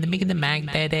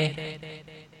daddy.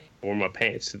 Wore my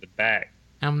pants to the back.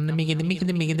 I'm the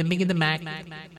Mac.